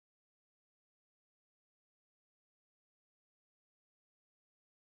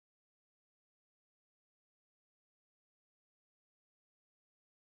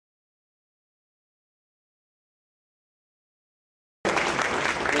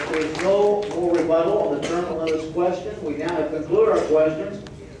there's no more rebuttal on the term limits question. We now have concluded our questions,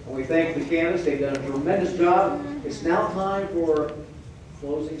 and we thank the candidates. They've done a tremendous job. It's now time for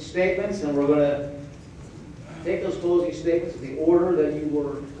closing statements, and we're going to take those closing statements in the order that you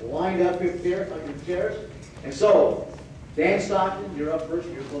were lined up here on your chairs. And so, Dan Stockton, you're up first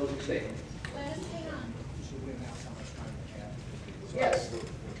for your closing statement. Hang on. Should we announce how much time we have? Yes.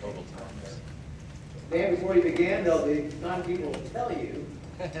 Total time. Dan, before you begin, the timekeeper will tell you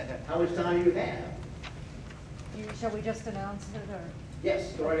how much time you have. Shall we just announce it, or?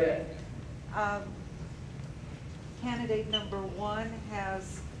 Yes, go right ahead. Candidate number 1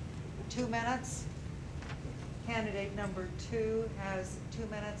 has 2 minutes. Candidate number 2 has 2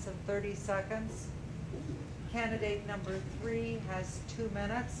 minutes and 30 seconds. Candidate number 3 has 2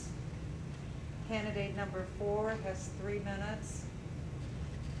 minutes. Candidate number 4 has 3 minutes.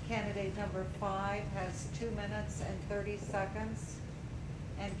 Candidate number 5 has 2 minutes and 30 seconds.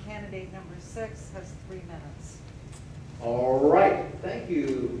 And candidate number 6 has 3 minutes. All right. Thank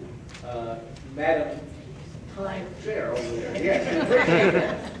you, Madam Time Chair over there. Yes, appreciate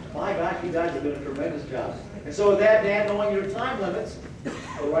that. My gosh, you guys are doing a tremendous job. And so with that, Dan, knowing your time limits,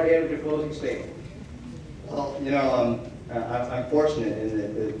 go right ahead with your closing statement. Well, you know, I'm fortunate in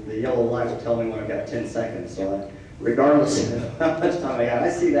that the yellow light will tell me when I've got 10 seconds. So regardless of how much time I got, I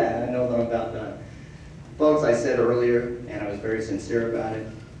see that. I know that I'm about done. Folks, I said earlier, and I was very sincere about it,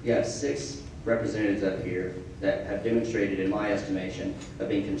 you have 6 representatives up here that have demonstrated, in my estimation, of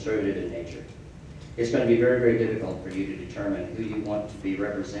being conservative in nature. It's going to be very, very difficult for you to determine who you want to be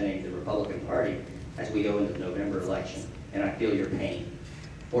representing the Republican Party as we go into the November election, and I feel your pain.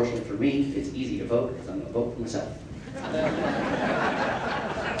 Fortunately for me, it's easy to vote because I'm going to vote for myself.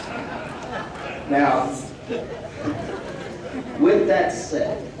 Now, with that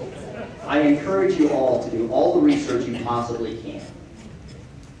said, I encourage you all to do all the research you possibly can.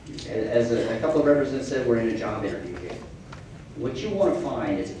 As a couple of representatives said, we're in a job interview here. What you want to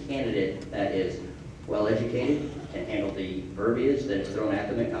find is a candidate that is well-educated, can handle the verbiage that is thrown at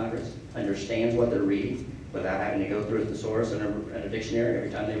them in Congress, understands what they're reading without having to go through a thesaurus and a dictionary every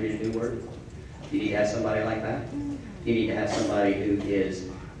time they read a new word. You need to have somebody like that. You need to have somebody who is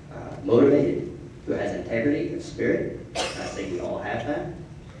motivated, who has integrity and spirit. I say we all have that.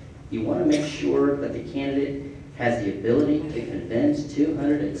 You want to make sure that the candidate has the ability to convince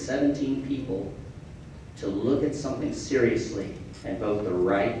 217 people to look at something seriously and vote the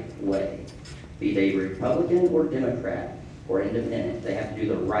right way. Be they Republican or Democrat or independent, they have to do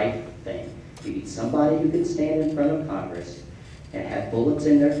the right thing. You need somebody who can stand in front of Congress and have bullets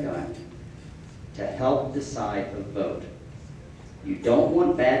in their gun to help decide the vote. You don't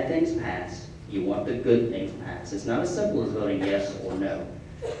want bad things passed, you want the good things passed. It's not as simple as voting yes or no.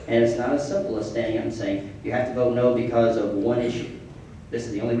 And it's not as simple as standing up and saying, you have to vote no because of one issue. This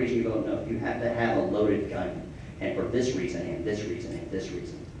is the only reason you vote no. You have to have a loaded gun, and for this reason, and this reason, and this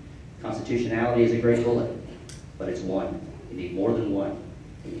reason. Constitutionality is a great bullet, but it's one. You need more than one.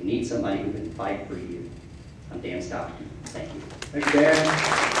 And you need somebody who can fight for you. I'm Dan Stockton. Thank you. Thank you, Dan.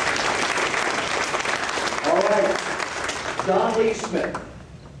 All right. John Lee Smith.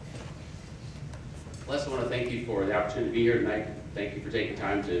 Les, I want to thank you for the opportunity to be here tonight. Thank you for taking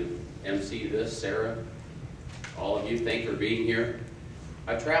time to MC this. Sarah, all of you, thank you for being here.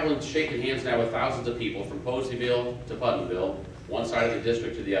 I've traveled and shaken hands now with thousands of people from Poseyville to Putnamville, one side of the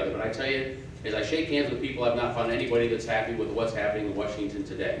district to the other. But I tell you, as I shake hands with people, I've not found anybody that's happy with what's happening in Washington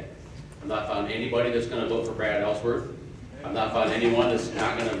today. I've not found anybody that's going to vote for Brad Ellsworth. I've not found anyone that's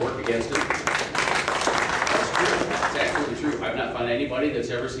not going to work against him. That's true. It's absolutely true. I've not found anybody that's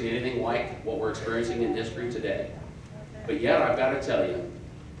ever seen anything like what we're experiencing in history today. But yet, I've got to tell you,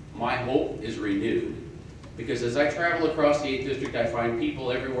 my hope is renewed. Because as I travel across the 8th District, I find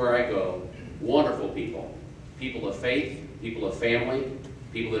people everywhere I go, wonderful people. People of faith, people of family,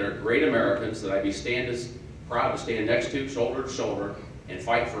 people that are great Americans that I'd be proud to stand next to, shoulder to shoulder, and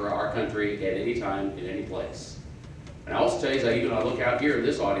fight for our country at any time, in any place. And I also tell you, as I look out here in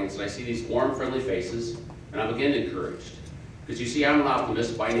this audience, and I see these warm, friendly faces, and I'm again encouraged. Because you see, I'm an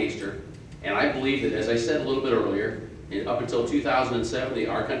optimist by nature, and I believe that, as I said a little bit earlier, up until 2007,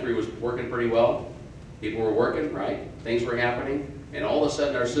 our country was working pretty well. People were working, right? Things were happening, and all of a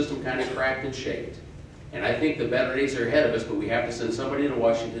sudden our system kind of cracked and shaped. And I think the better days are ahead of us, but we have to send somebody to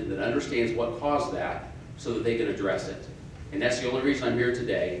Washington that understands what caused that so that they can address it. And that's the only reason I'm here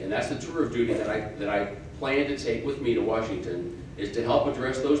today, and that's the tour of duty that I plan to take with me to Washington, is to help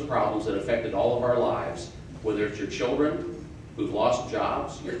address those problems that affected all of our lives, whether it's your children who've lost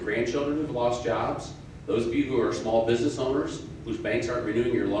jobs, your grandchildren who've lost jobs, those of you who are small business owners whose banks aren't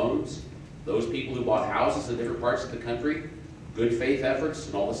renewing your loans, those people who bought houses in different parts of the country good faith efforts,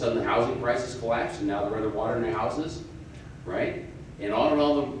 and all of a sudden the housing prices collapsed, and now they're underwater in their houses, right? And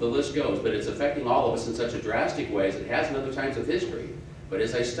on the list goes, but it's affecting all of us in such a drastic way as it has in other times of history. But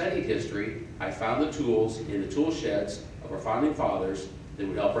as I studied history, I found the tools in the tool sheds of our founding fathers that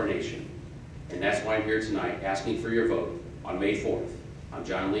would help our nation. And that's why I'm here tonight, asking for your vote on May 4th. I'm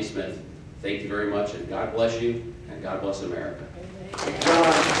John Lee Smith. Thank you very much, and God bless you, and God bless America.